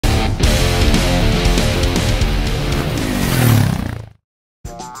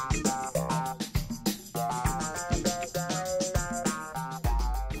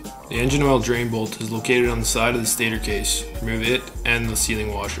engine oil drain bolt is located on the side of the stator case. Remove it and the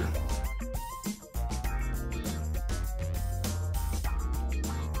sealing washer.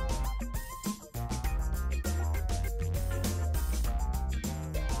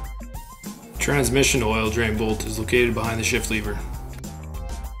 Transmission oil drain bolt is located behind the shift lever.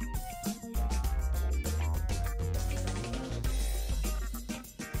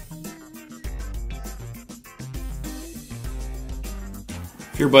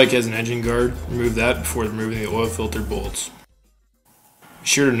 If your bike has an engine guard, remove that before removing the oil filter bolts. Be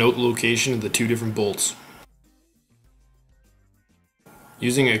sure to note the location of the two different bolts.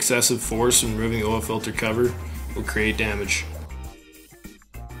 Using excessive force in removing the oil filter cover will create damage.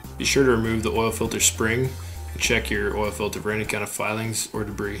 Be sure to remove the oil filter spring and check your oil filter for any kind of filings or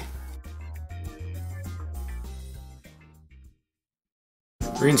debris.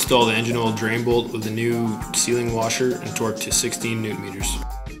 Reinstall the engine oil drain bolt with a new sealing washer and torque to 16 Nm.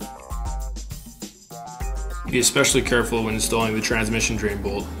 Be especially careful when installing the transmission drain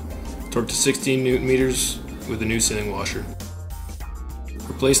bolt. Torque to 16 Nm with a new sealing washer.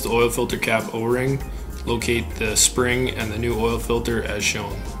 Replace the oil filter cap O-ring, locate the spring and the new oil filter as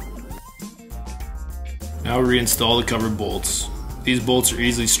shown. Now reinstall the covered bolts. These bolts are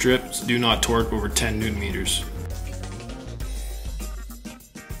easily stripped, so do not torque over 10 Nm.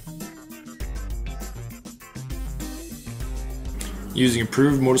 Using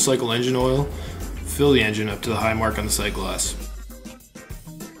approved motorcycle engine oil, fill the engine up to the high mark on the sight glass.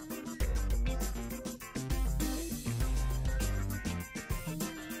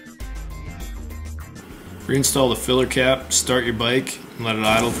 Reinstall the filler cap, start your bike, and let it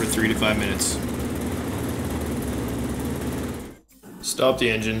idle for 3 to 5 minutes. Stop the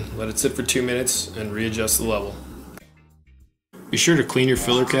engine, let it sit for 2 minutes, and readjust the level. Be sure to clean your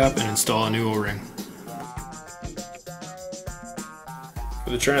filler cap and install a new O-ring.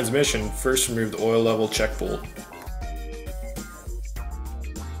 For the transmission, first remove the oil level check bolt.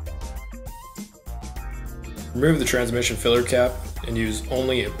 Remove the transmission filler cap and use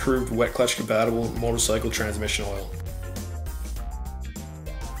only approved wet clutch compatible motorcycle transmission oil.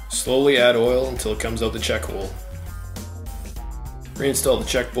 Slowly add oil until it comes out the check hole. Reinstall the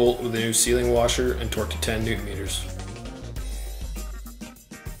check bolt with a new sealing washer and torque to 10 Nm.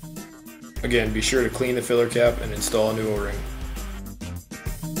 Again, be sure to clean the filler cap and install a new O-ring.